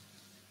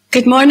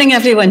Good morning,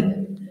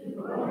 everyone,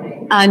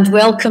 and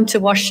welcome to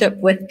worship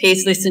with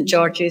Paisley St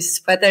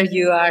George's. Whether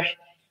you are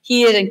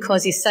here in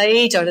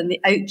Causeyside or in the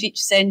Outreach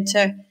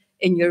Centre,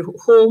 in your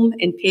home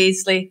in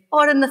Paisley,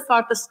 or in the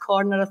furthest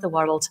corner of the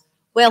world,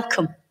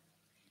 welcome.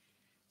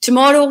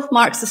 Tomorrow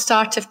marks the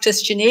start of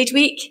Christian Aid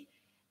Week.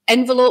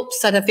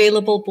 Envelopes are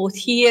available both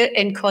here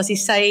in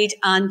Causeyside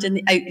and in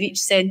the Outreach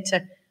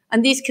Centre,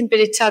 and these can be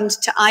returned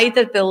to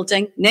either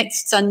building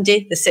next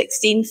Sunday, the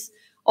 16th,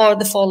 or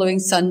the following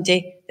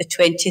Sunday, the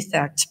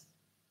 23rd.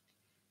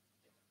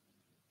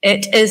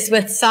 It is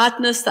with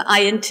sadness that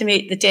I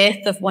intimate the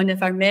death of one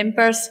of our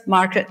members,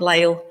 Margaret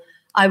Lyle.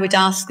 I would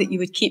ask that you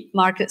would keep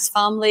Margaret's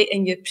family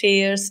in your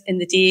prayers in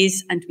the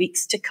days and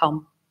weeks to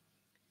come.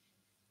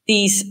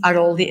 These are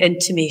all the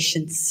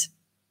intimations.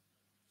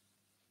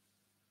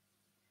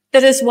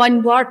 There is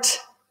one word,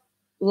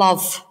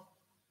 love.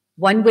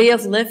 One way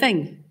of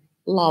living,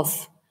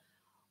 love.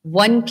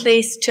 One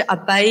place to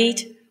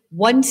abide,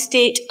 one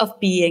state of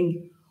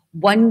being,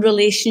 one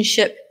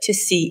relationship to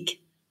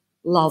seek,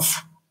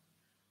 love.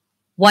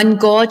 One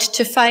God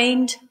to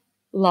find,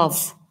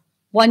 love.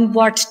 One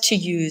word to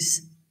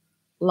use,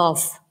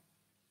 love.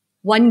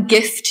 One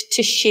gift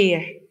to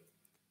share,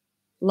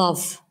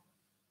 love.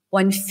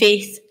 One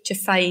faith to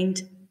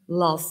find,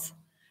 love.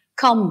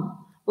 Come,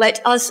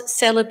 let us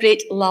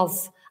celebrate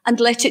love and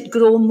let it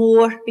grow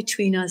more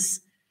between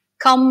us.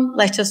 Come,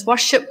 let us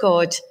worship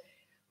God.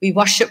 We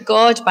worship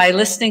God by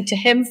listening to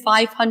hymn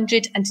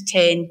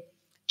 510.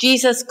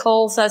 Jesus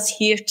calls us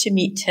here to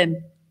meet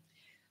him.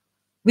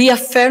 We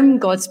affirm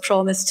God's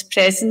promised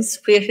presence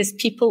where his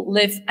people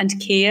live and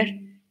care.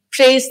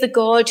 Praise the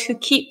God who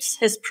keeps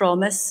his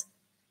promise.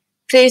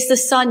 Praise the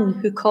Son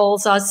who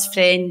calls us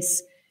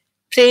friends.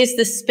 Praise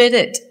the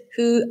Spirit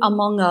who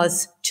among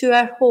us to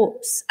our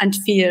hopes and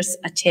fears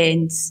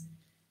attends.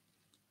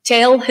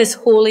 Tell his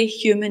holy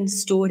human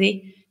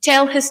story.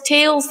 Tell his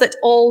tales that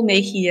all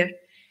may hear.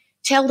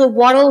 Tell the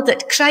world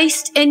that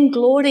Christ in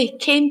glory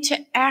came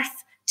to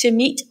earth to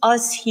meet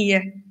us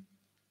here.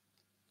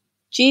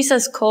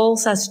 Jesus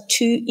calls us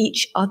to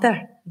each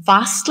other,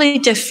 vastly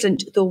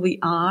different though we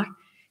are.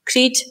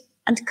 Creed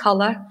and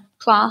colour,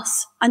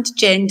 class and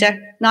gender,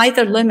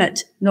 neither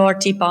limit nor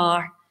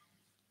debar.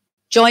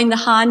 Join the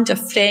hand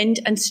of friend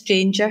and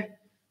stranger.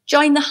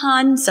 Join the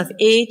hands of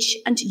age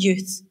and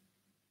youth.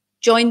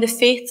 Join the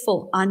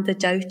faithful and the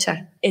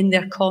doubter in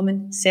their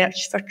common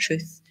search for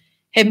truth.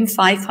 Hymn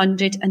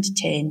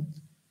 510.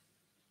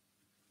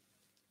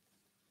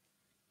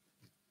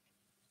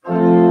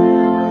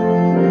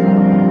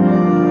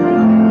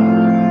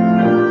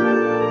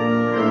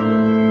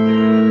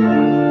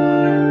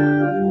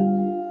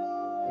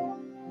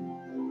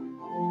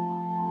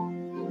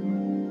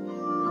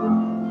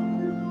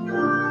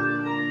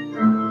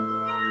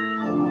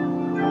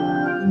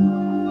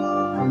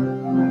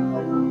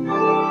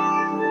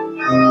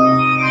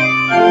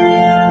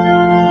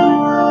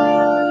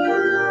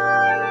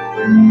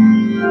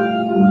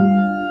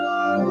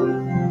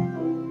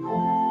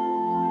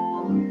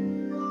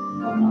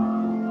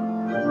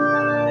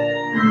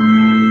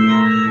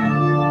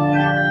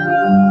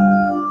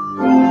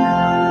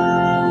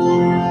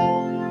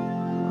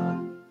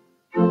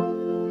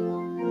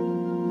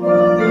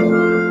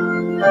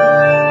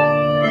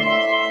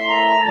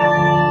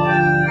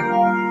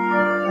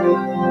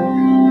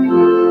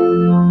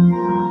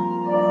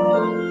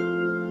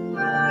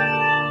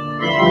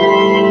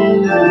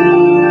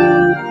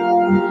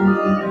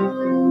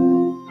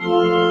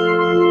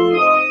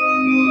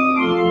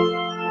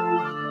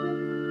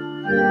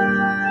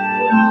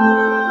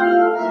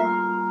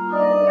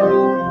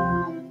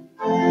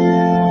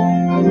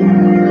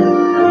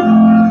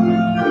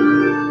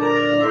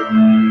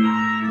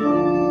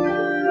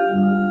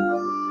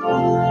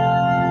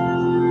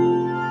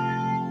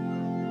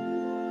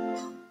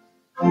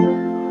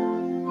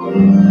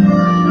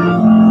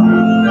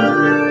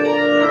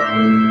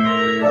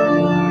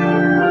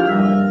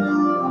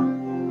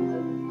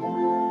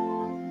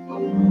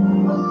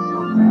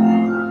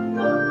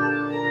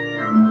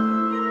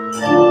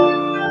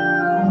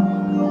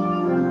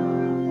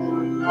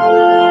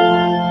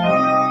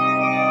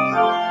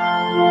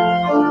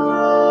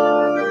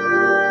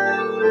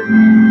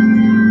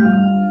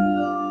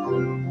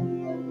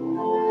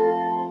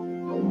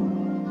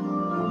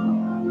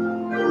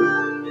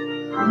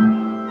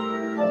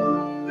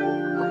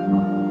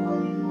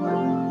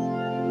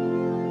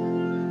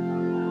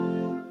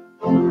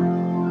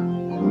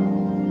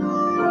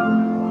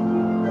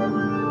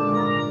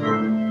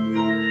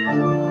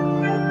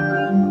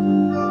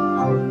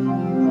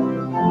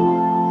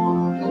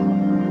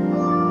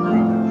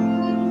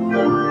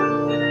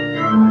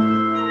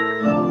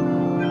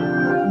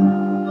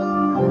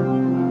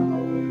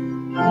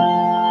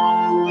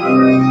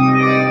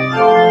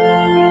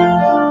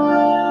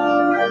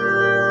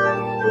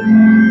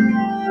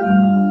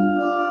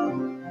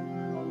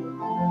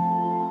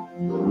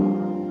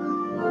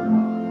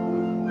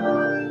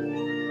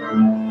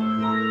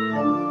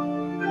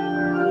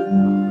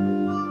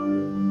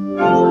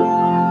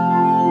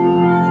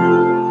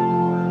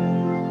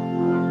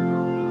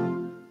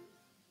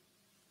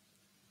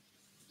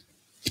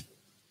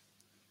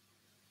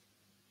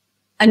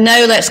 And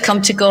now let's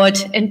come to God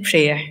in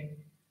prayer.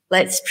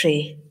 Let's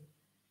pray.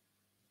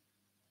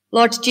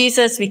 Lord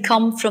Jesus, we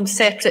come from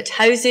separate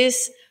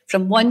houses,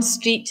 from one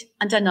street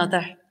and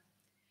another.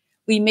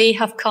 We may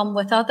have come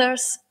with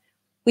others,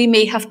 we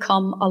may have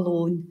come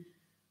alone,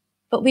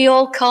 but we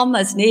all come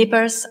as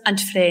neighbours and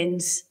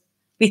friends.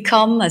 We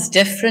come as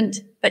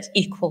different but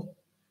equal.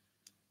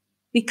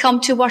 We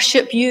come to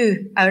worship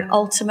you, our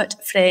ultimate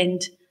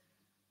friend,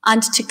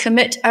 and to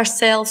commit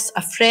ourselves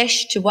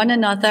afresh to one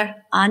another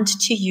and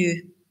to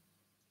you.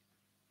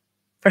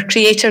 For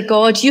Creator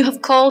God, you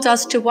have called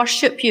us to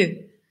worship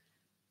you.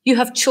 You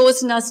have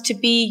chosen us to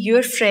be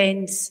your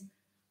friends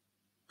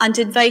and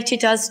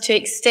invited us to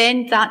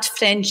extend that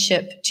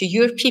friendship to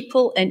your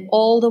people in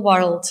all the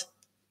world.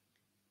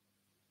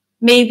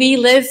 May we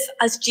live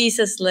as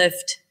Jesus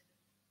lived,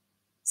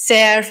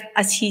 serve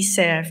as he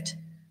served,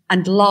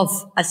 and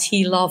love as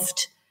he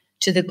loved,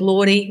 to the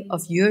glory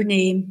of your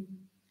name.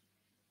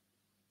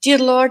 Dear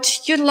Lord,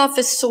 your love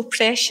is so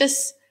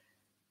precious,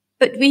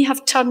 but we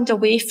have turned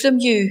away from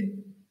you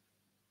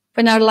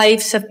when our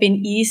lives have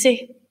been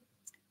easy.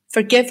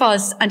 Forgive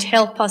us and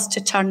help us to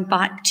turn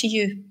back to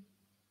you.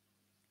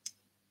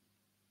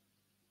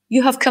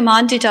 You have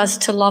commanded us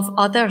to love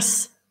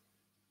others,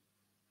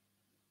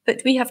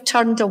 but we have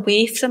turned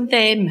away from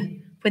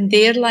them when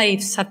their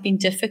lives have been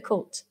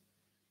difficult.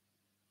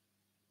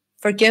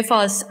 Forgive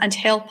us and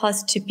help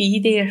us to be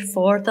there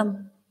for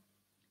them.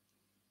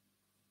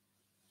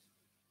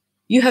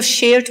 You have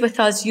shared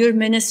with us your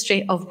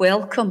ministry of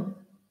welcome,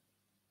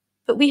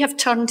 but we have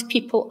turned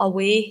people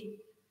away.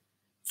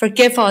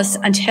 Forgive us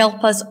and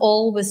help us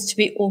always to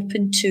be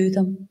open to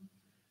them.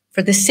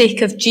 For the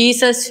sake of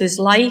Jesus, whose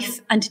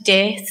life and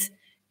death,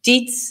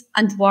 deeds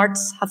and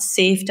words have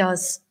saved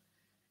us.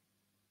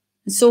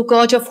 And so,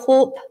 God of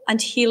hope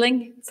and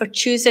healing, for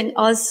choosing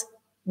us,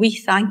 we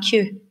thank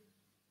you.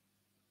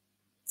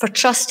 For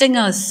trusting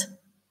us,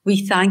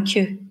 we thank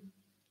you.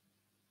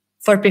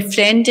 For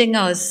befriending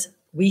us,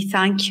 we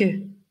thank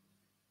you.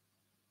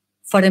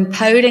 For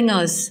empowering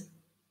us,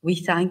 we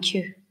thank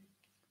you.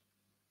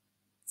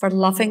 For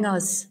loving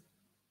us,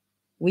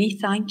 we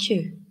thank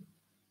you.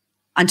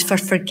 And for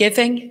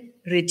forgiving,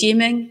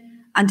 redeeming,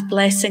 and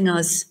blessing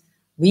us,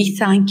 we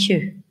thank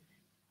you.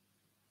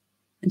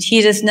 And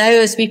hear us now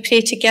as we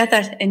pray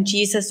together in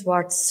Jesus'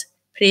 words,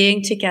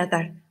 praying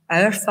together,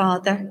 Our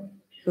Father,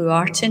 who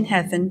art in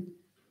heaven,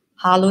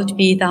 hallowed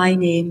be thy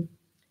name.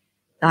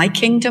 Thy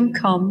kingdom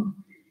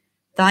come,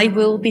 thy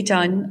will be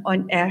done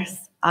on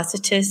earth as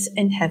it is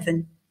in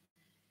heaven.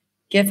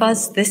 Give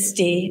us this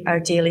day our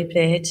daily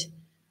bread,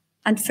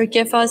 and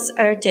forgive us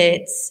our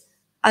debts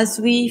as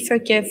we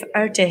forgive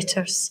our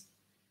debtors.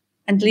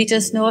 And lead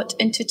us not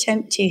into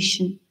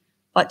temptation,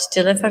 but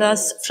deliver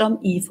us from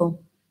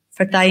evil.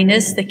 For thine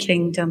is the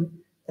kingdom,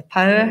 the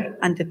power,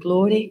 and the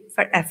glory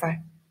forever.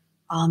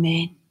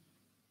 Amen.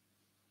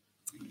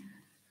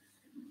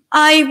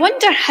 I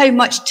wonder how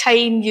much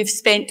time you've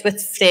spent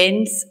with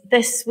friends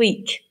this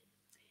week.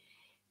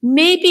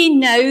 Maybe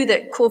now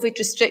that COVID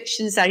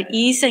restrictions are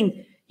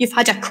easing, you've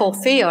had a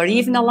coffee or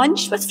even a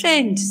lunch with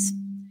friends.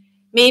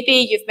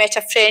 Maybe you've met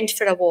a friend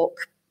for a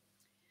walk.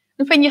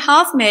 And when you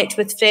have met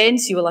with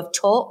friends, you will have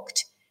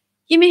talked.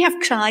 You may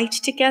have cried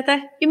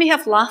together. You may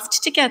have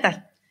laughed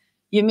together.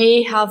 You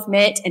may have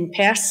met in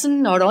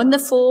person or on the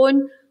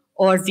phone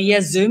or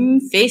via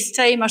Zoom,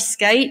 FaceTime or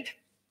Skype.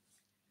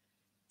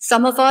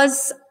 Some of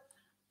us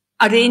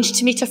arrange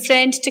to meet a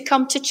friend to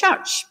come to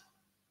church.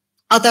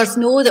 Others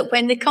know that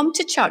when they come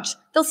to church,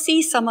 they'll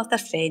see some of their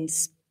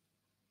friends.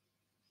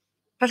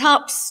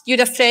 Perhaps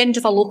you're a friend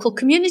of a local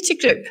community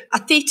group, a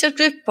theatre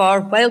group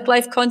or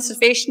wildlife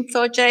conservation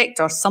project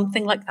or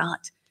something like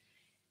that.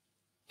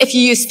 If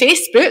you use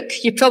Facebook,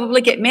 you probably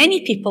get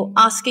many people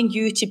asking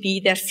you to be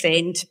their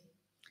friend.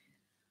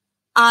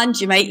 And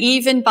you might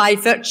even, by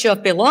virtue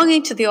of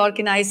belonging to the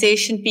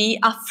organisation, be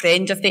a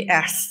friend of the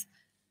earth.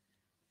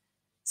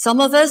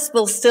 Some of us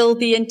will still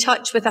be in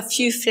touch with a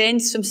few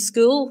friends from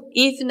school,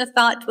 even if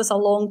that was a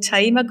long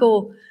time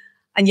ago,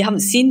 and you haven't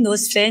seen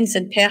those friends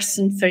in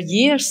person for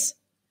years.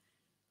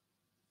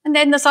 And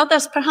then there's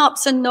others,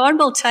 perhaps in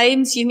normal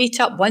times, you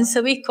meet up once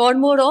a week or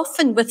more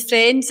often with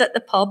friends at the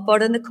pub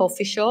or in the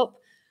coffee shop.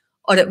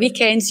 Or at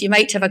weekends, you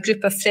might have a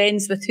group of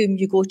friends with whom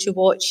you go to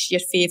watch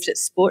your favourite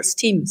sports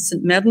team,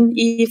 St Mirren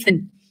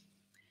even.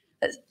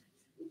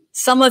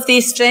 Some of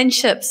these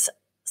friendships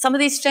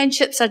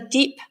are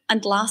deep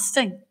and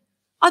lasting.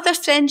 Other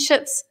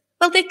friendships,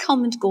 well, they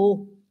come and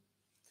go.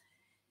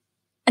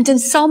 And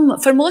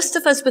for most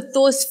of us, with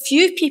those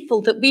few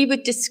people that we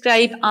would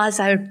describe as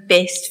our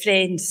best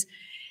friends,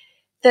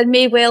 there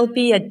may well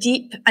be a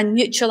deep and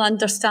mutual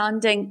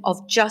understanding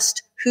of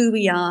just who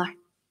we are,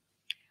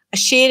 a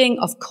sharing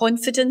of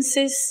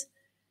confidences,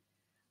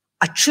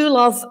 a true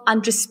love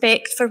and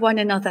respect for one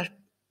another.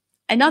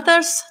 In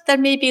others, there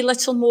may be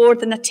little more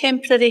than a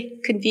temporary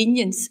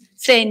convenience,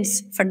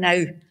 friends for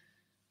now.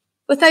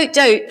 Without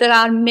doubt, there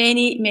are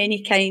many,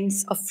 many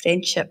kinds of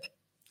friendship.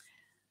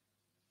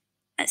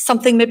 It's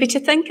something maybe to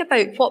think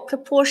about. What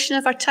proportion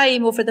of our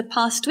time over the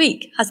past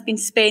week has been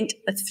spent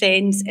with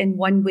friends in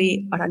one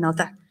way or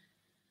another?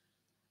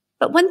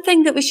 But one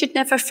thing that we should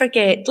never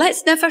forget,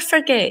 let's never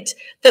forget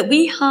that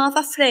we have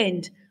a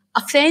friend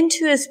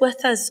who is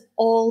with us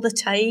all the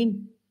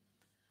time,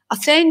 a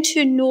friend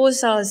who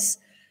knows us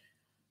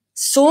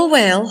so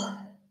well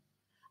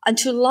and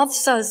who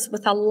loves us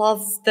with a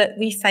love that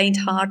we find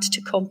hard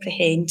to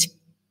comprehend.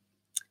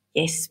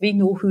 Yes, we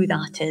know who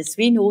that is.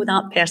 We know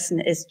that person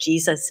is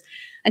Jesus.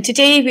 And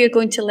today we're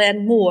going to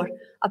learn more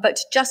about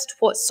just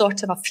what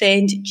sort of a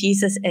friend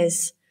Jesus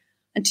is.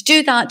 And to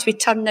do that, we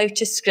turn now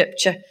to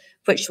Scripture,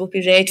 which will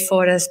be read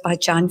for us by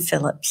Jan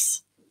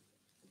Phillips.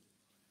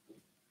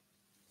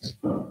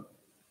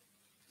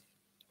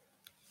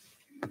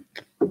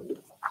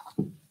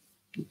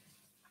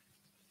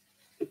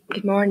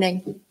 Good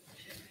morning.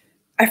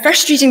 Our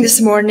first reading this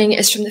morning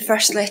is from the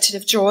first letter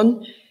of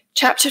John,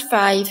 chapter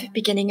 5,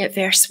 beginning at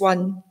verse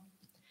 1.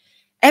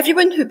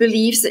 Everyone who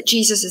believes that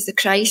Jesus is the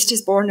Christ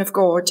is born of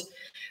God,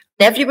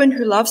 and everyone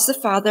who loves the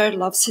Father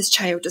loves his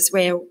child as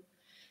well.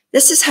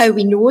 This is how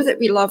we know that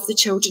we love the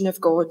children of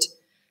God,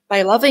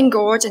 by loving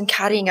God and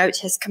carrying out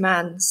his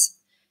commands.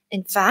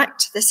 In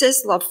fact, this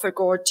is love for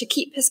God, to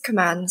keep his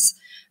commands,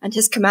 and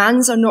his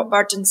commands are not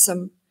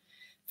burdensome.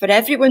 For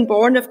everyone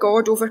born of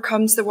God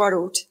overcomes the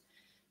world.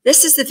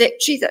 This is the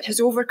victory that has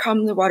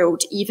overcome the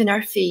world, even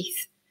our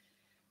faith.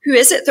 Who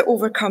is it that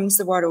overcomes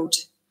the world?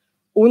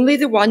 Only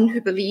the one who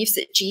believes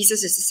that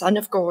Jesus is the Son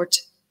of God.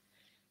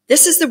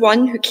 This is the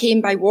one who came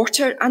by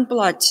water and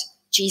blood,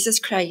 Jesus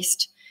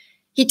Christ.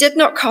 He did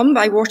not come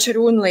by water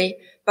only,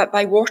 but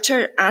by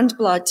water and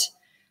blood.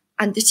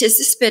 And it is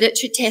the Spirit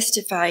who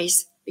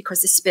testifies,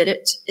 because the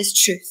Spirit is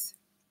truth.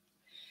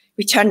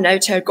 We turn now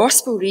to our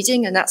gospel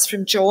reading, and that's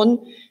from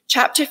John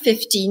chapter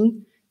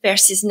 15,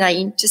 verses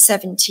 9 to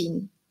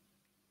 17.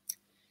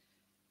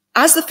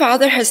 As the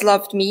Father has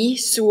loved me,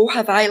 so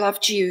have I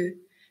loved you.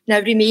 Now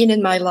remain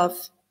in my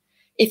love.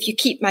 If you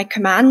keep my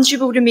commands, you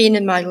will remain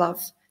in my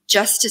love,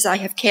 just as I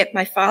have kept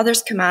my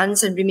Father's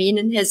commands and remain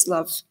in his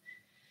love.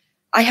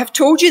 I have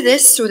told you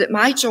this so that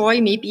my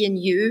joy may be in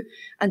you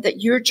and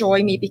that your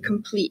joy may be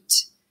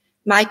complete.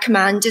 My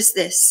command is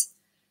this: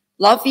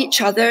 love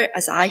each other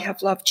as I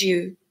have loved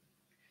you.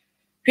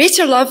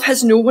 Greater love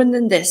has no one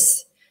than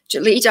this, to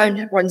lay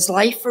down one's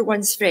life for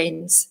one's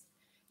friends.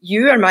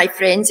 You are my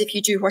friends if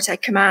you do what I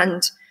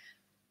command.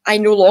 I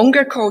no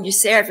longer call you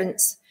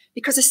servants,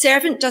 because a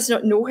servant does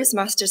not know his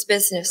master's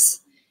business.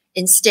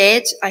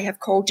 Instead, I have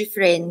called you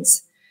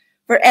friends.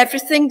 For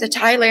everything that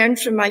I learned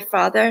from my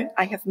Father,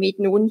 I have made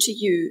known to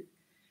you.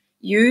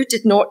 You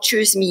did not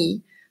choose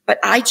me, but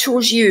I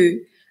chose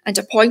you and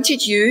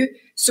appointed you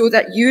so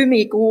that you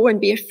may go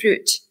and bear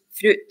fruit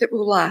that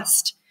will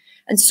last,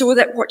 and so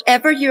that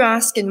whatever you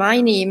ask in my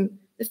name,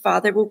 the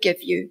Father will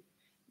give you.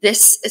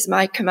 This is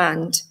my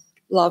command: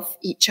 love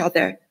each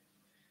other.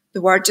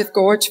 The word of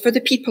God for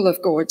the people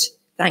of God.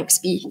 Thanks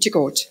be to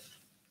God.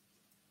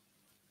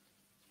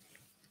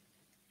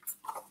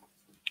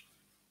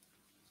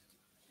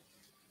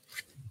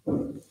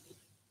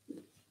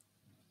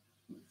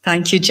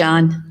 Thank you,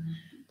 Jan.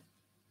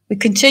 We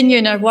continue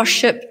in our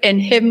worship in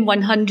hymn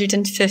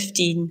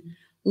 115.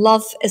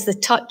 Love is the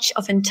touch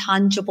of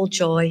intangible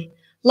joy.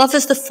 Love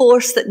is the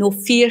force that no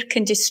fear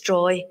can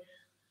destroy.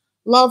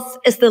 Love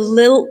is the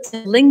lilt,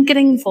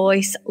 lingering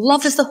voice.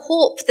 Love is the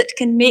hope that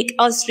can make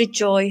us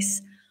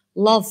rejoice.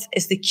 Love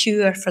is the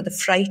cure for the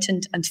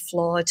frightened and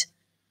flawed.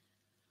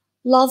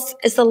 Love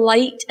is the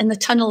light in the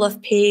tunnel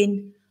of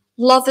pain.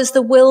 Love is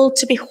the will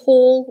to be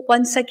whole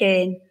once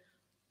again.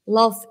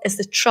 Love is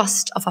the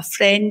trust of a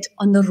friend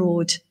on the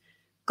road.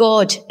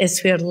 God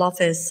is where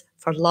love is,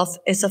 for love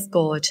is of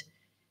God.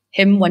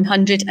 Hymn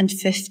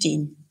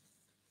 115.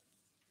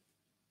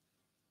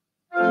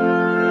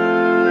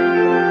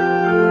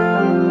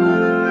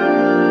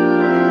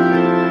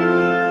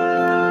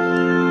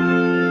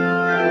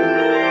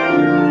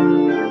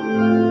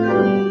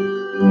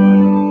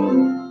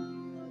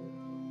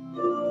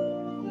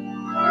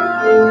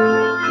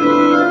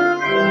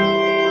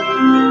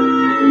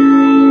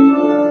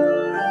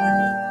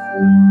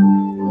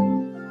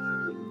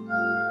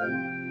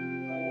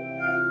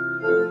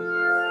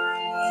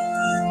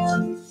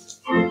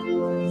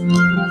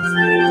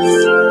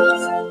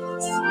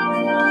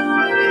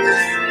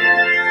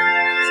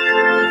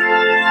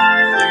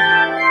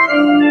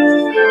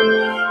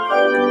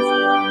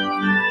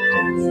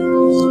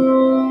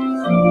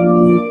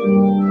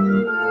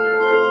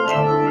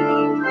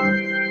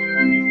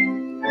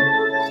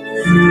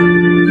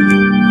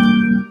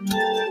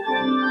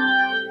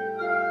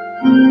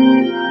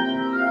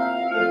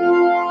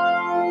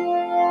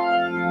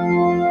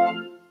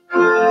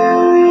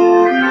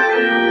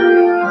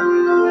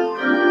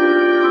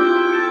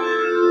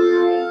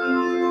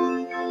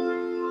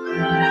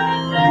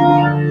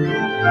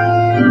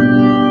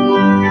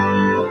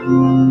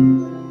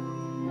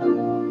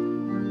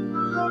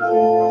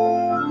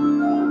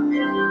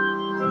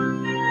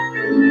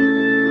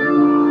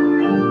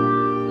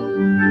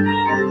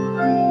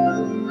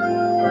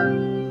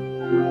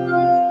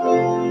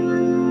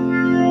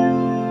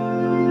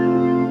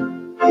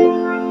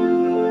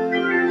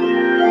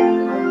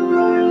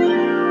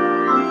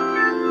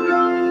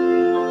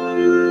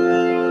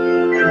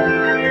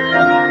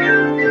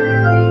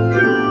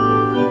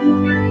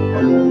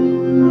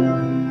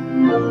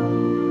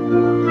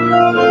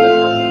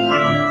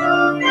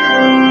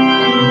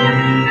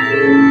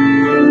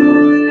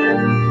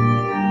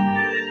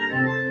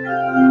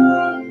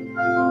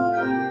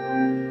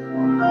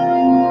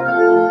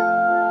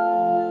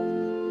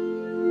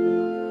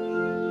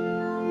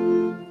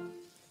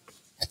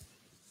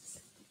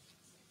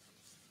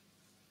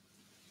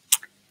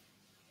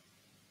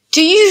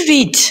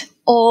 read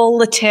all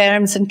the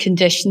terms and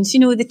conditions,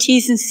 the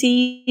T's and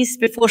C's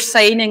before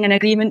signing an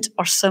agreement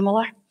or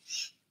similar?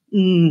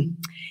 Even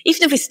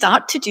if we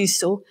start to do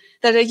so,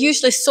 there are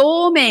usually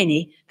so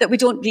many that we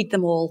don't read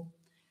them all.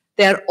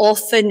 They're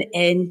often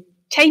in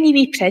tiny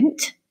wee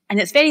print, and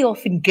it's very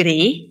often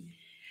grey.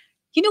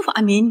 You know what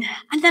I mean?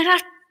 And there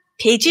are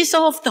pages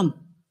of them.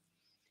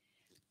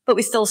 But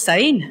we still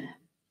sign.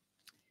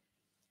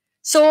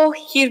 So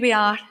here we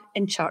are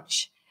in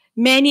church.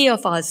 Many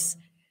of us,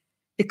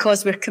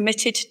 because we're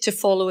committed to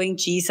following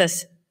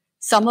Jesus.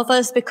 Some of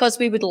us because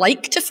we would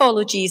like to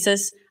follow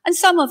Jesus, and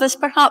some of us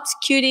perhaps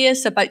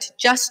curious about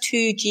just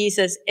who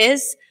Jesus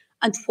is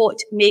and what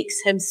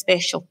makes him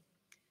special.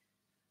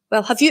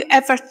 Well, have you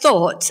ever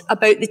thought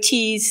about the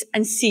T's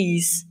and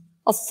C's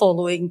of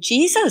following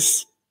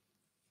Jesus?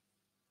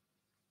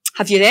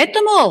 Have you read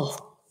them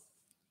all?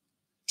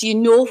 Do you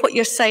know what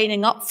you're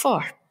signing up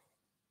for?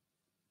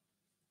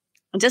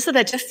 And is there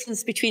a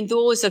difference between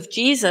those of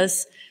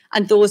Jesus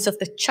and those of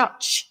the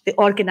church, the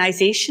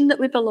organisation that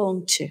we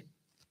belong to?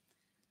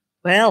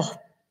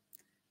 Well,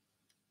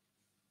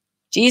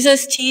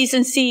 Jesus' T's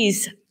and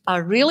C's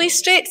are really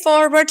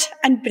straightforward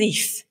and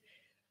brief.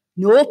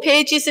 No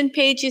pages and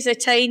pages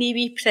of tiny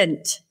wee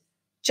print.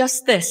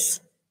 Just this: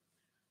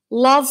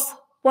 love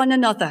one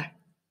another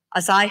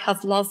as I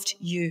have loved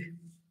you.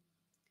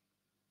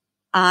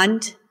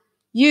 And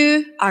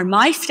you are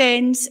my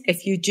friends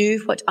if you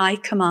do what I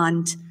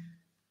command.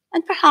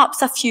 And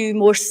perhaps a few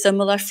more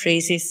similar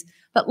phrases.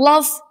 But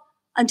love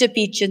and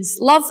obedience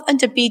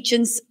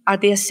are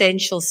the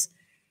essentials.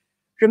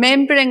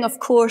 Remembering, of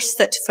course,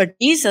 that for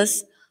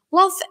Jesus,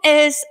 love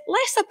is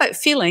less about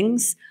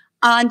feelings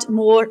and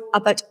more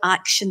about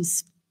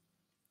actions.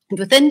 And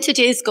within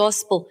today's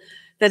gospel,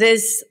 there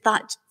is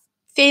that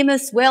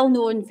famous,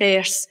 well-known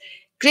verse,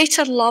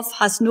 "Greater love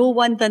has no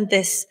one than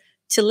this,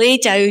 to lay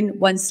down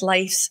one's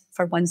life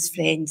for one's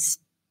friends."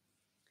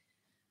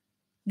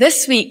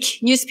 This week,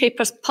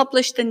 newspapers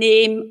published the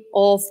name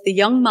of the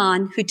young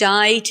man who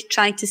died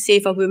trying to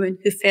save a woman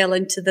who fell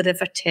into the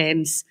River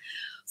Thames,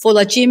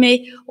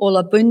 Folajimi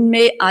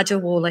Olabunmi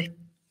Adewale.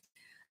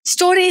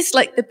 Stories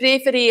like the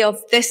bravery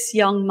of this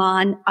young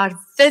man are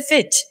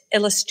vivid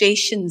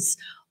illustrations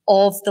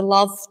of the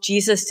love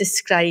Jesus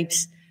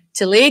describes,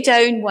 to lay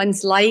down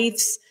one's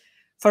lives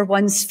for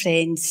one's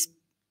friends.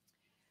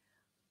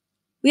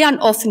 We aren't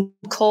often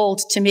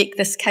called to make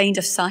this kind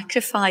of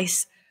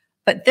sacrifice,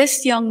 but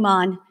this young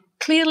man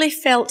clearly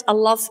felt a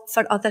love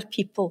for other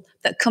people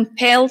that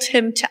compelled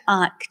him to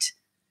act,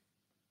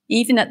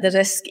 even at the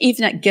risk,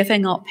 even at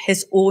giving up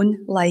his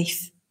own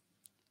life.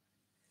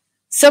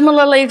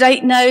 Similarly,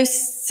 right now,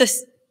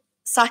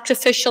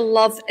 sacrificial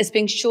love is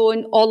being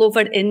shown all over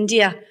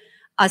India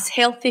as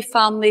healthy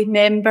family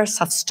members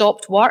have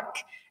stopped work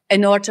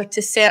in order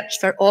to search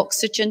for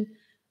oxygen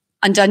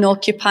and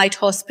unoccupied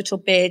hospital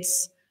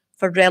beds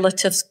for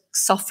relatives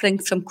suffering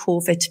from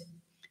COVID.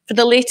 For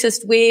the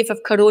latest wave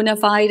of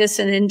coronavirus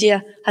in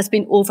India has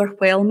been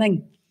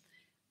overwhelming.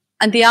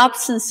 And the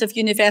absence of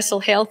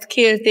universal health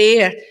care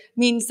there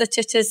means that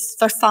it is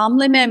for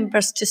family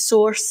members to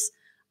source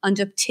and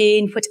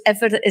obtain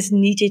whatever is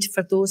needed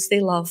for those they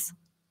love.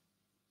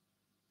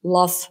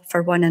 Love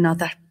for one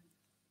another.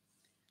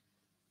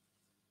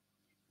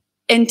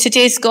 In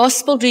today's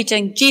gospel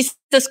reading,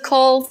 Jesus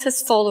calls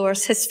his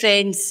followers his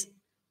friends.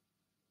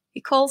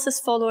 He calls his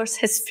followers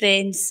his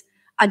friends,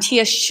 and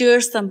he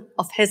assures them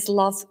of his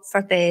love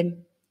for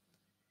them.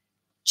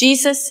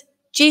 Jesus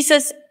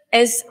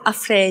is a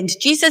friend.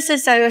 Jesus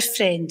is our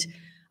friend,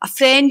 a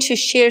friend who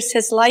shares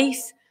his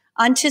life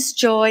and his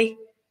joy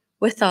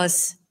with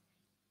us.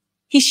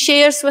 He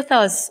shares with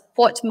us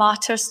what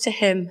matters to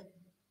him: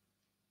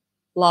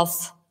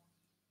 love.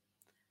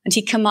 And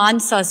he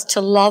commands us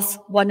to love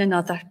one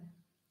another.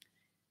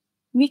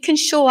 We can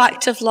show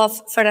active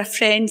love for our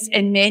friends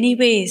in many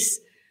ways,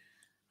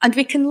 and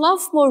we can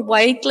love more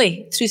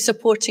widely through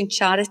supporting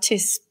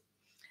charities.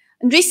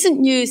 And recent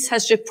news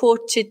has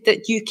reported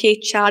that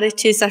UK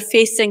charities are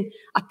facing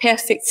a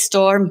perfect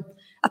storm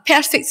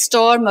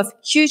of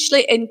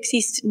hugely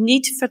increased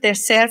need for their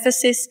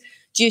services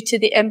due to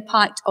the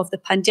impact of the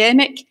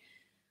pandemic,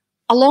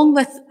 along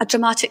with a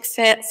dramatic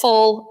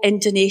fall in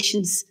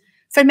donations.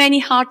 For many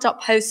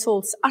hard-up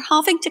households are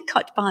having to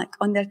cut back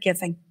on their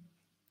giving.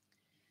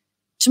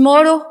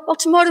 Tomorrow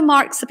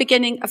marks the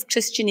beginning of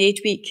Christian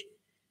Aid Week.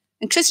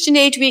 And Christian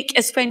Aid Week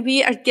is when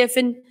we are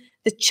given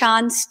the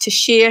chance to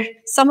share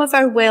some of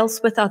our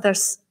wealth with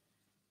others,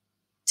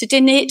 to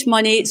donate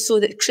money so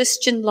that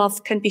Christian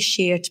love can be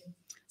shared.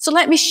 So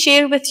let me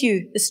share with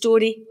you the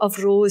story of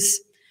Rose.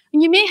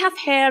 And you may have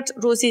heard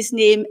Rose's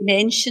name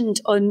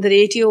mentioned on the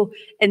radio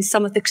in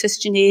some of the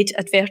Christian Aid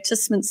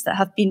advertisements that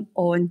have been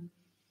on.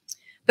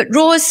 But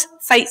Rose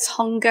fights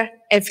hunger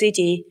every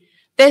day.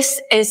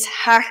 This is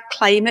her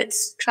climate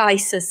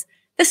crisis.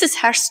 This is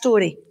her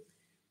story.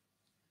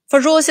 For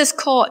Rose is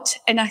caught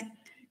in a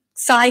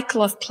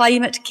cycle of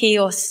climate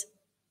chaos.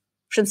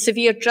 From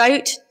severe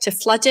drought to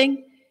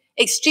flooding,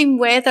 extreme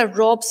weather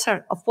robs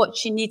her of what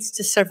she needs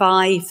to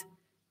survive: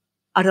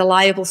 a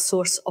reliable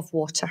source of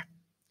water.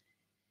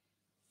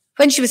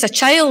 When she was a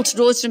child,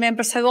 Rose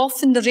remembers how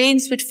often the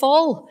rains would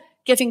fall,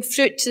 giving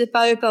fruit to the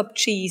baobab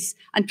trees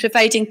and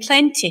providing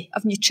plenty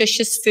of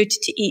nutritious food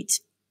to eat.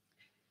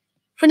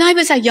 When I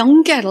was a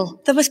young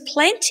girl, there was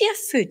plenty of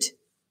food,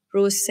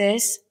 Rose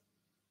says.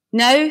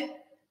 Now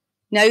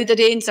the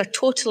rains are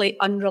totally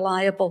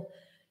unreliable.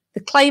 The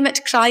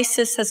climate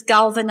crisis has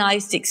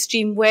galvanised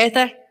extreme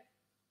weather,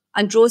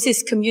 and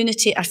Rose's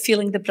community are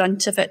feeling the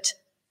brunt of it.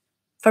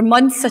 For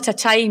months at a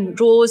time,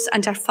 Rose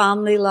and her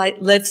family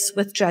lives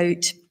with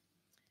drought.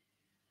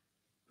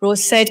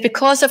 Rose said,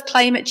 because of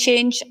climate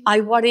change,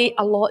 I worry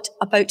a lot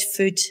about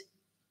food.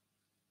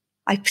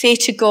 I pray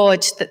to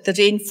God that the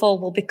rainfall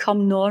will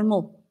become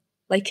normal,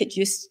 like it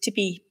used to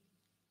be.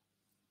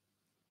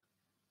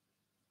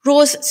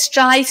 Rose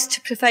strives to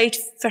provide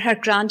for her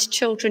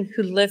grandchildren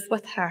who live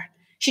with her.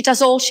 She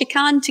does all she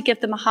can to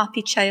give them a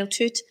happy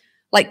childhood,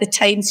 like the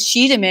times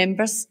she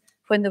remembers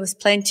when there was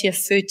plenty of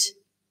food.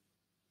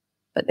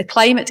 But the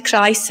climate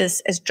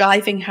crisis is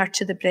driving her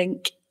to the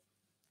brink.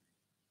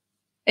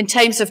 In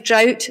times of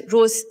drought,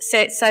 Rose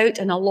sets out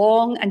on a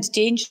long and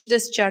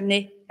dangerous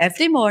journey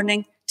every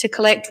morning to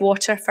collect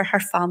water for her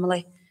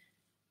family.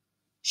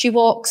 She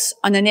walks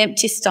on an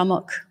empty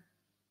stomach.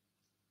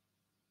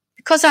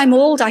 Because I'm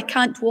old, I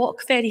can't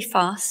walk very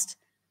fast.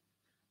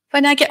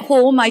 When I get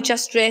home, I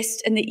just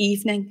rest in the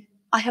evening.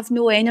 I have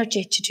no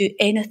energy to do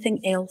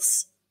anything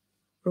else,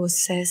 Rose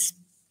says.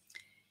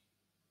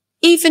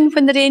 Even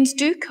when the rains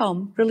do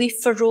come, relief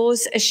for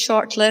Rose is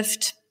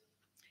short-lived.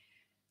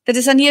 There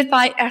is a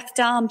nearby earth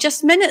dam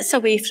just minutes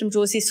away from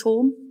Rose's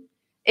home.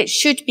 It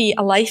should be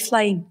a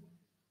lifeline,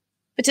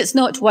 but it's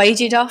not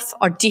wide enough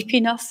or deep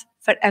enough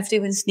for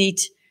everyone's need.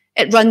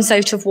 It runs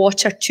out of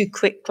water too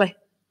quickly.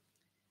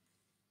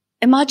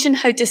 Imagine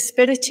how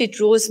dispirited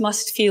Rose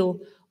must feel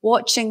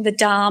watching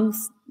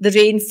the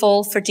rain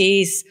fall for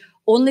days,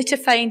 only to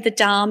find the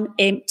dam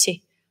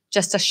empty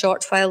just a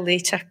short while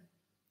later.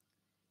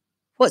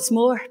 What's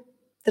more,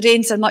 the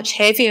rains are much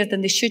heavier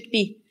than they should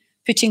be,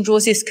 putting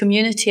Rose's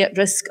community at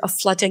risk of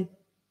flooding.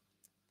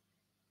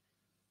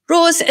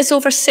 Rose is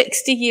over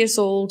 60 years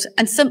old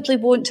and simply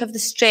won't have the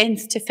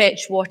strength to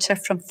fetch water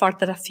from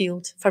further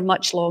afield for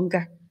much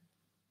longer.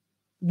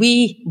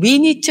 We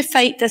need to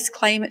fight this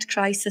climate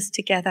crisis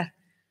together.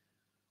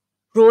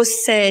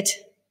 Rose said,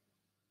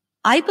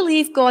 I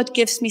believe God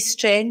gives me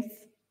strength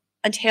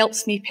and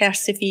helps me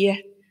persevere.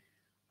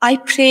 I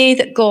pray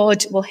that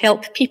God will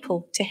help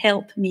people to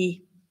help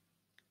me.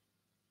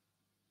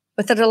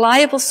 With a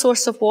reliable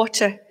source of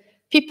water,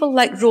 people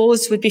like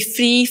Rose would be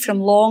free from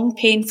long,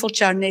 painful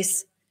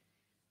journeys.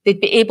 They'd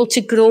be able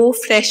to grow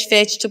fresh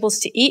vegetables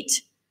to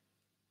eat,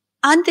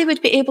 and they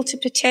would be able to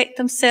protect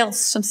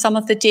themselves from some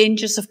of the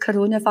dangers of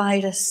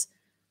coronavirus.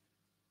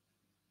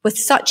 With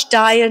such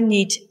dire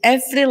need,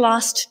 every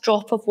last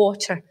drop of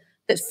water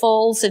that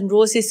falls in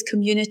Rose's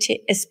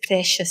community is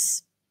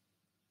precious.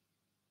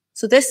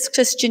 So this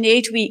Christian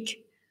Aid Week,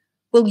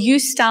 will you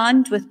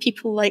stand with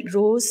people like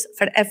Rose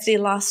for every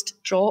last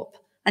drop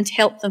and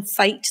help them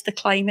fight the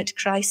climate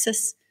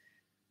crisis?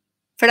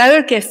 For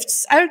our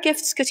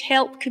gifts could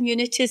help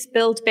communities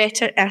build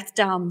better earth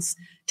dams,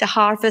 to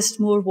harvest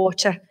more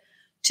water,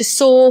 to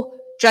sow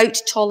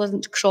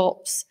drought-tolerant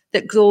crops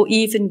that grow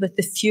even with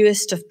the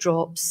fewest of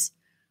drops,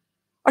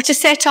 or to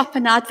set up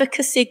an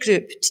advocacy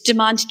group to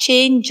demand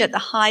change at the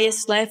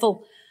highest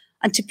level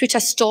and to put a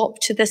stop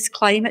to this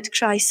climate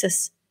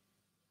crisis.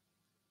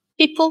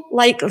 People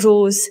like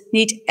Rose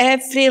need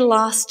every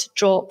last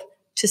drop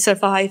to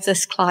survive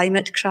this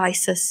climate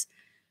crisis.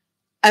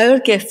 Our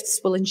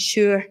gifts will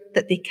ensure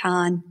that they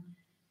can.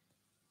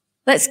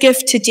 Let's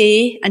give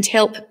today and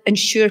help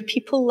ensure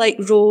people like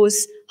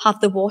Rose have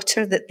the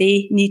water that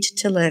they need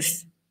to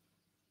live.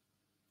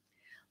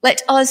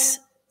 Let us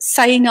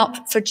sign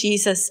up for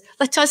Jesus.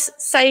 Let us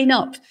sign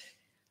up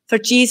for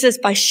Jesus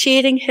by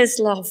sharing his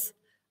love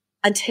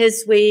and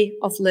his way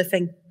of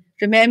living.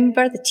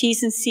 Remember the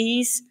T's and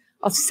C's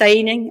of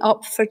signing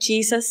up for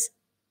Jesus?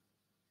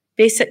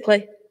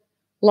 Basically,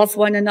 love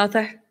one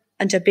another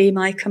and obey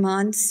my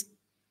commands.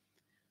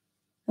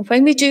 And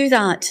when we do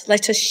that,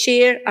 let us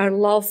share our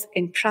love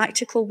in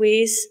practical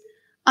ways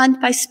and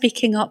by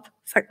speaking up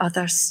for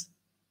others.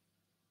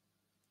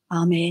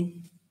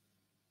 Amen.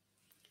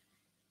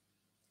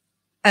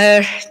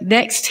 Our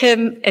next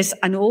hymn is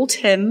an old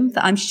hymn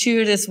that I'm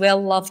sure is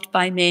well loved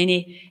by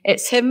many.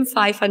 It's hymn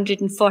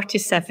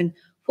 547,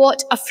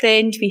 What a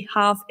Friend We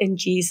Have in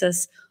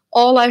Jesus,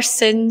 all our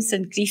sins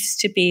and griefs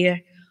to bear.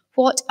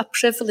 What a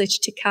privilege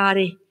to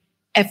carry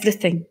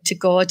everything to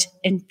God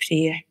in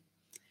prayer.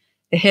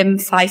 The hymn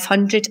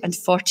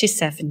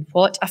 547,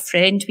 What a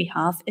Friend We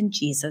Have in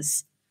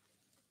Jesus.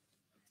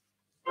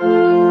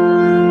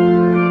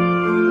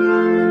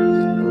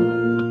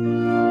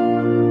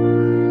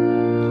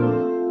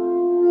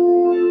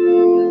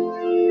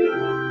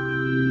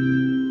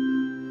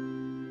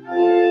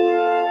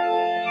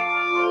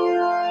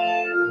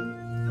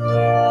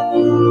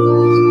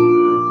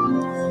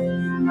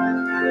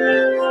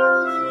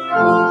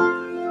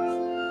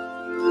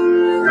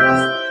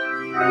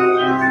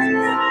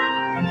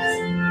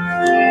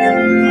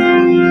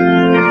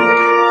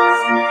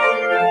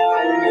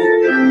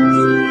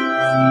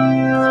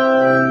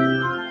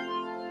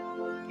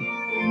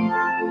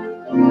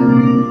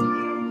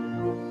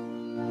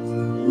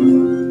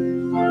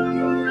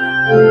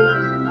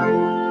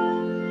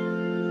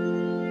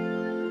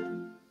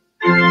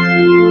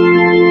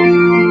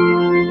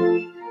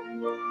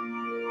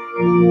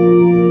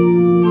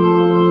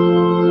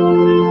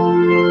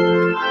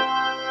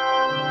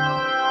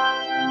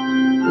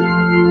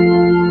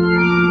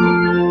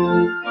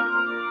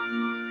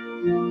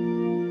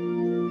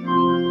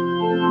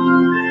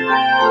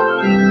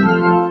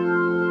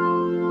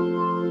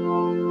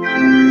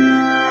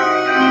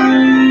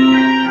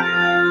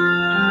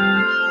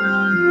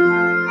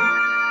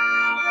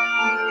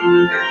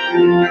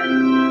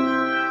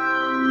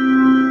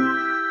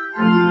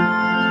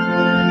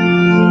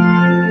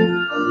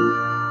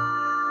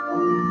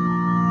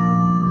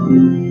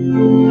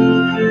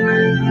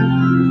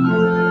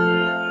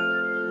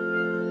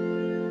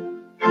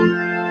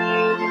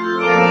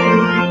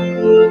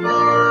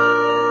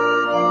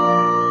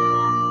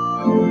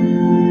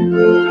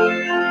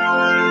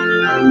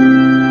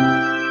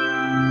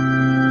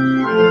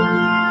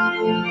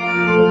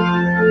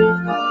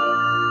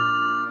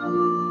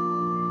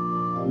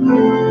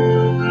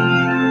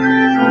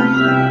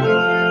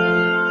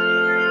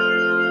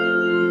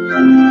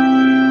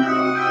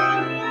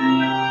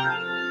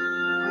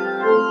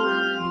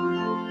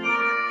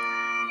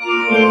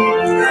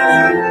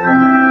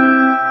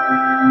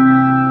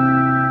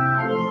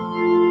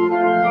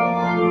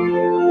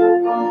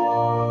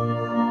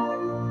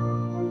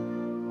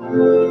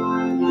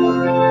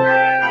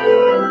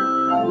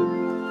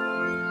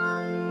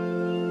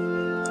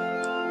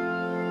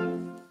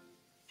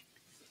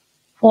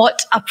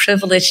 What a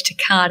privilege to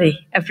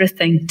carry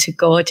everything to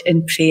God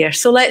in prayer.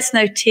 So let's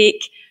now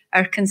take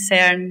our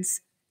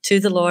concerns to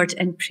the Lord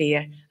in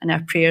prayer, and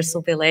our prayers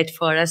will be led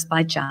for us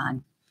by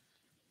Jan.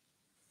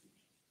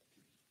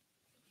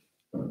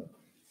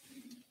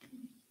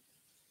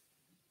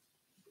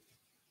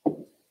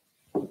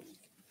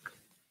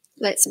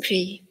 Let's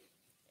pray.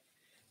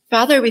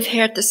 Father, we've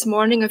heard this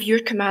morning of your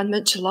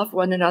commandment to love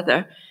one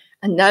another,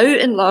 and now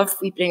in love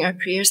we bring our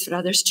prayers for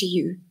others to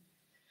you.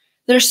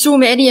 There are so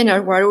many in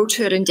our world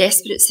who are in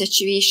desperate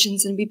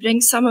situations, and we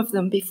bring some of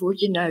them before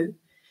you now.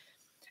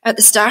 At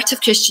the start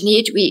of Christian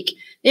Aid Week,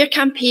 their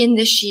campaign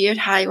this year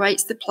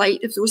highlights the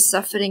plight of those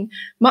suffering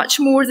much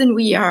more than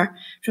we are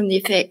from the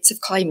effects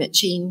of climate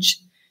change,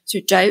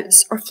 through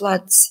droughts or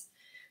floods.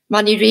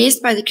 Money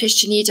raised by the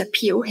Christian Aid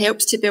Appeal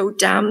helps to build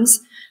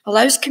dams,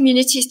 allows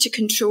communities to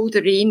control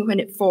the rain when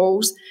it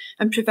falls,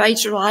 and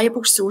provides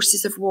reliable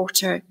sources of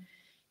water.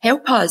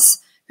 Help us,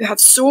 who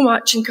have so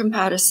much in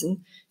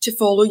comparison, to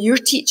follow your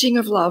teaching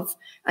of love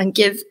and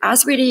give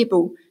as we're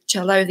able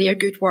to allow their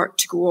good work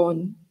to go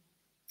on.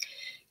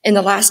 In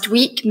the last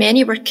week,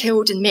 many were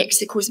killed in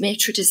Mexico's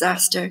metro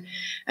disaster,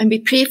 and we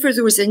pray for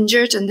those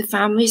injured and the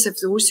families of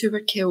those who were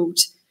killed.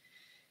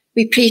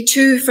 We pray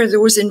too for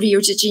those in Rio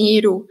de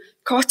Janeiro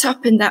caught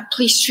up in that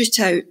police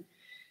shootout.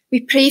 We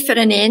pray for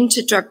an end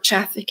to drug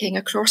trafficking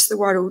across the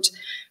world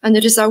and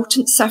the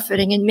resultant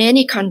suffering in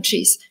many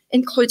countries,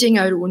 including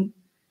our own.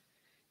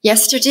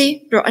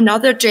 Yesterday brought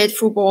another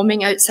dreadful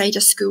bombing outside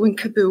a school in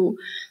Kabul,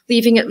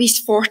 leaving at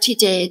least 40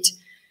 dead.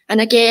 And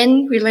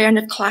again, we learn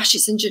of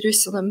clashes in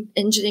Jerusalem,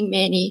 injuring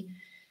many.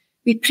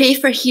 We pray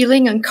for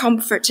healing and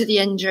comfort to the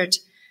injured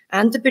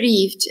and the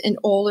bereaved in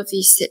all of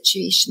these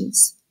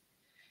situations.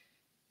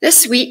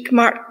 This week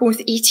marked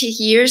both 80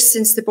 years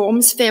since the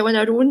bombs fell in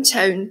our own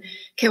town,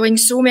 killing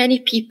so many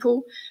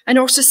people, and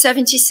also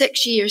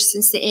 76 years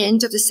since the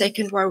end of the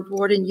Second World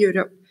War in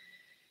Europe.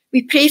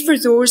 We pray for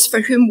those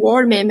for whom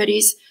war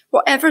memories,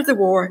 whatever the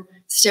war,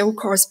 still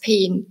cause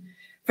pain,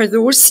 for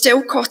those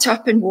still caught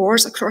up in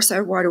wars across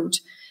our world,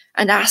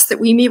 and ask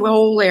that we may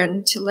all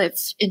learn to live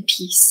in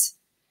peace.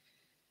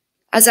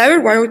 As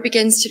our world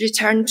begins to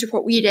return to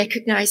what we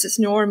recognise as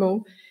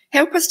normal,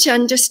 help us to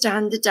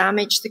understand the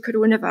damage the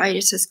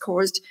coronavirus has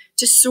caused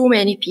to so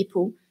many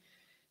people,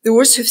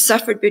 those who've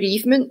suffered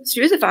bereavement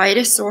through the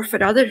virus or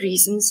for other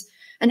reasons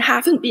and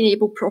haven't been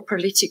able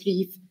properly to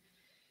grieve,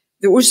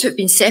 those who've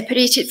been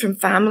separated from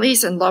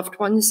families and loved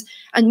ones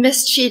and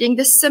missed sharing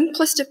the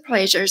simplest of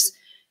pleasures,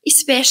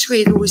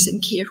 especially those in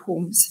care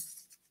homes,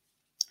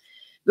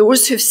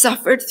 those who've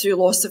suffered through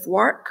loss of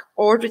work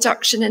or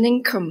reduction in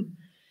income,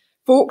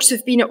 folks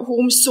who've been at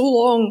home so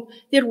long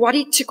they're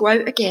worried to go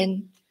out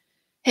again.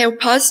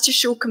 Help us to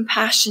show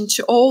compassion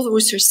to all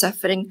those who are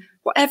suffering,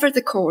 whatever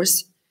the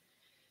cause.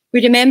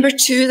 We remember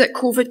too that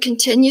COVID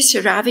continues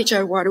to ravage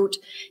our world,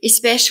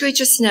 especially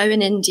just now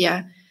in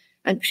India,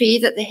 and pray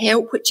that the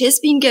help which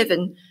is being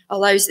given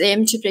allows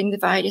them to bring the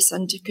virus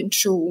under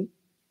control.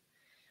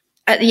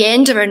 At the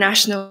end of our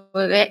national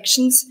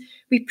elections,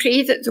 we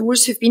pray that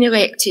those who've been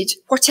elected,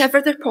 whatever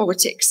their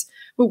politics,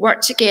 will work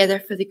together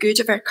for the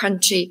good of our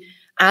country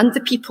and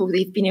the people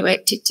they've been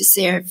elected to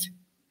serve.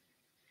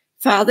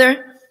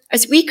 Father,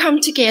 as we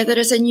come together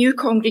as a new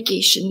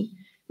congregation,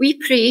 we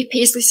pray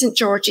Paisley St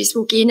George's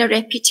will gain a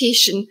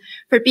reputation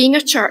for being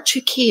a church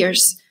who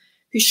cares,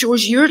 who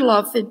shows your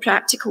love in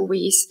practical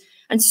ways,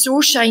 and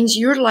so shines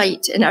your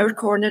light in our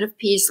corner of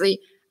Paisley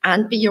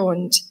and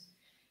beyond.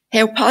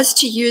 Help us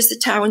to use the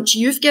talents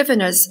you've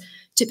given us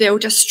to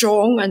build a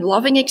strong and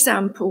loving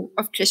example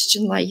of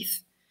Christian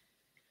life.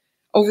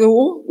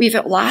 Although we've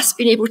at last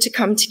been able to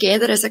come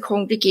together as a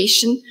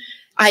congregation,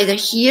 either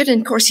here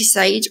in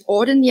Corsey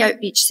or in the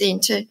Outreach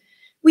Centre,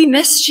 we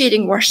miss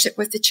sharing worship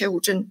with the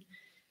children.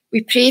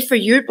 We pray for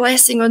your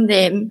blessing on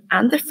them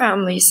and their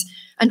families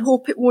and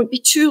hope it won't be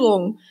too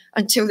long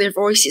until their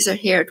voices are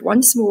heard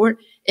once more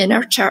in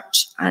our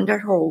church and our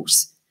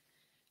halls.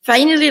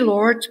 Finally,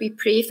 Lord, we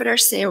pray for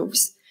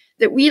ourselves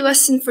that we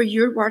listen for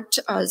your word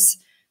to us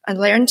and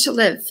learn to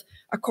live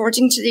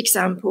according to the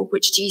example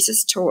which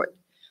Jesus taught.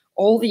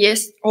 All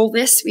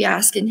this we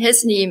ask in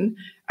his name,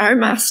 our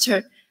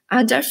Master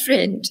and our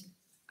friend.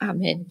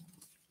 Amen.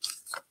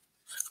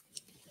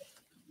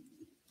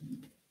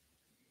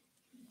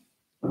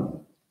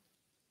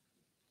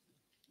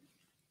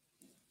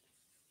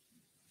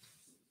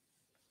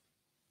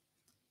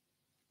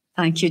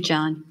 Thank you,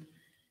 Jan.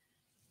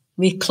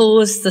 We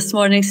close this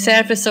morning's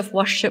service of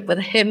worship with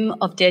a hymn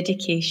of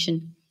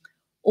dedication.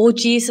 O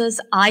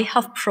Jesus, I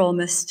have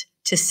promised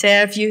to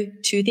serve you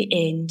to the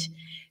end.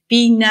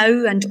 Be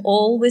now and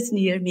always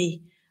near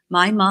me,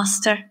 my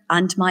Master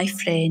and my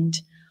friend.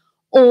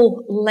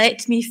 Oh,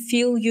 let me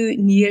feel you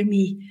near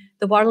me.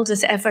 The world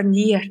is ever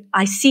near.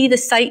 I see the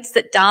sights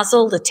that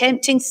dazzle, the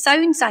tempting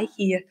sounds I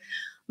hear.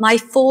 My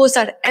foes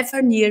are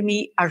ever near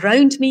me,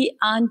 around me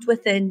and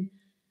within.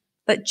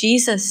 But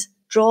Jesus,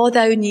 draw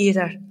thou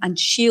nearer and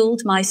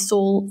shield my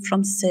soul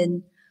from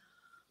sin.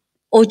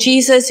 O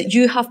Jesus,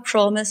 you have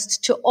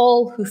promised to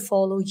all who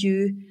follow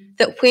you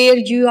that where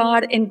you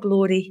are in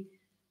glory,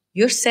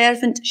 your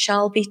servant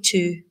shall be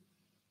too.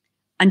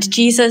 And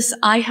Jesus,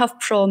 I have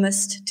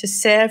promised to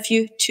serve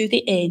you to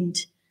the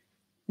end.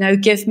 Now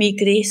give me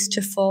grace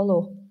to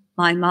follow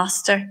my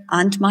Master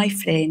and my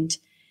friend.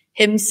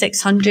 Hymn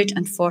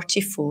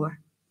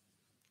 644.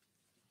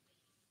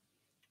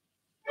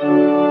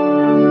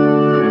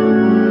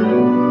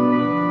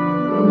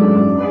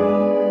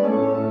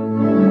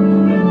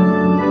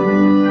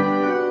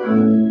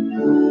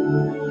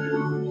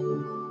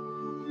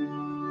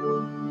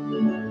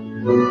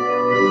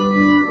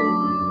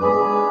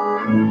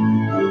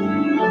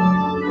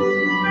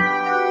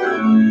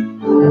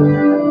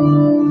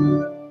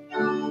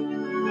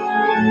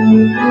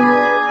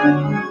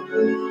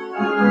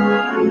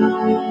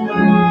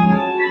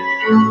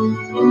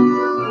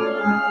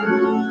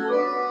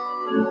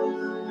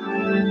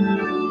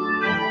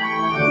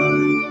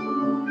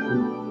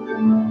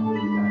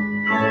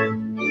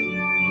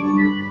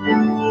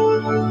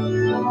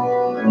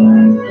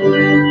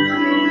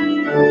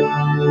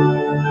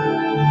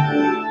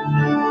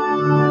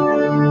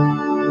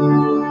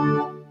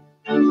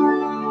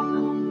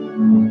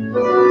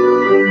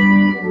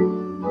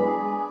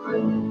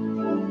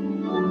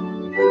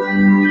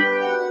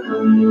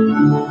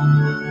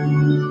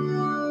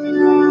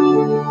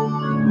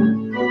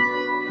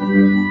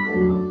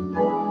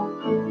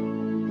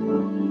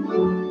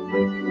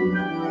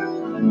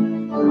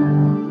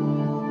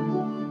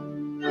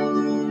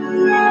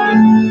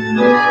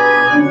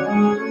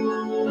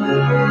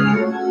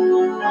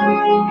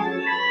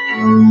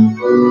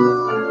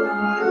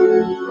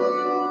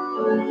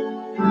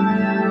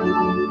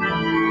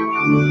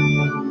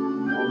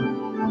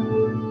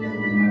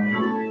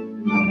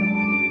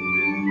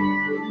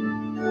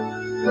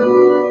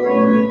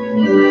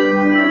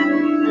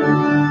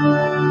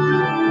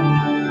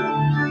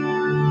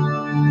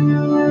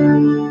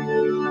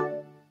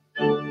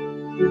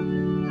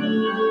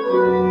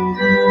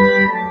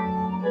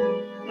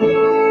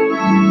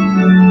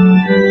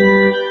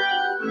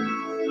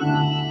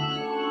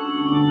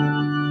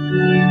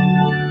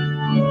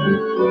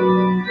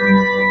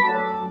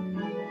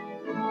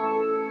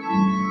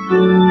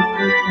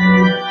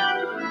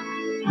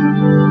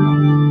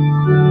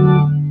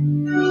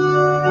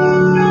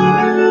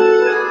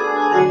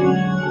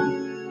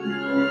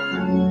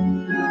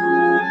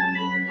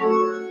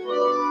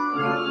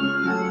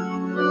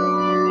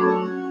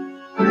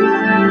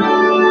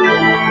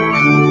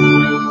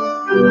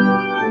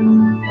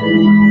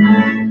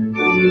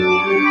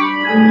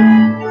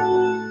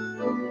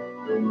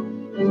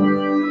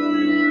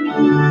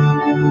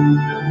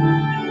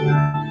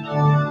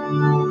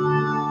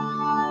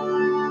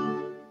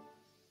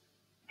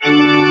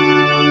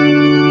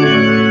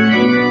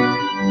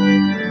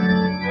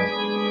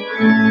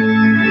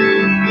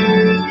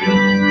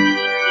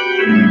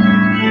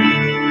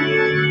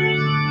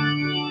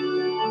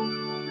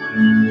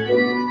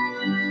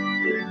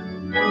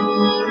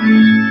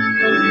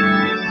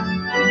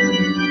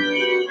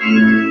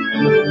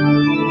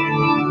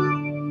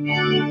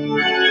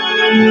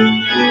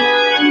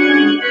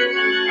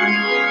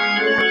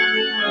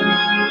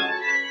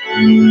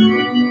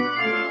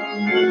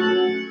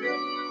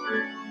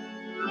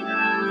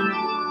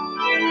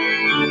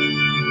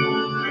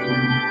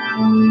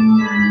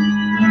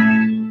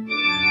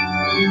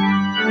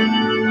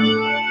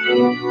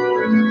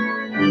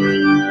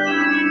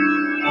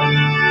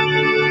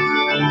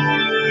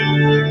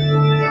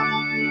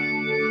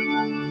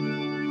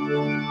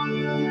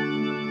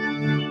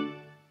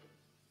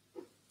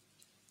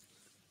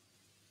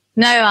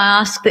 Now I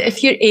ask that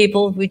if you're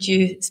able, would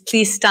you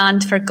please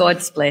stand for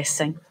God's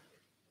blessing?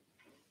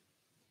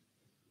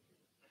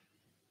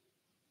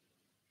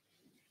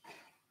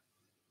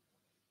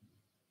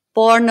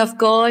 Born of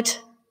God,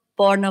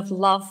 born of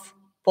love,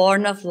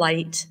 born of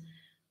light,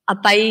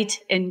 abide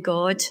in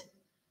God,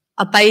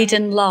 abide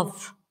in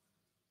love,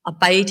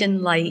 abide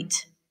in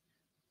light.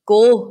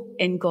 Go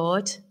in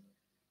God,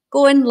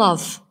 go in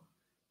love,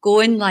 go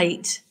in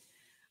light.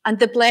 And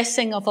the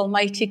blessing of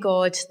Almighty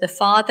God, the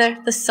Father,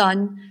 the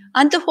Son,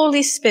 and the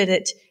Holy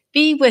Spirit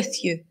be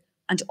with you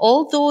and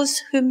all those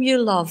whom you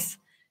love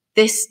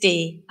this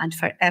day and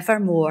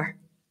forevermore.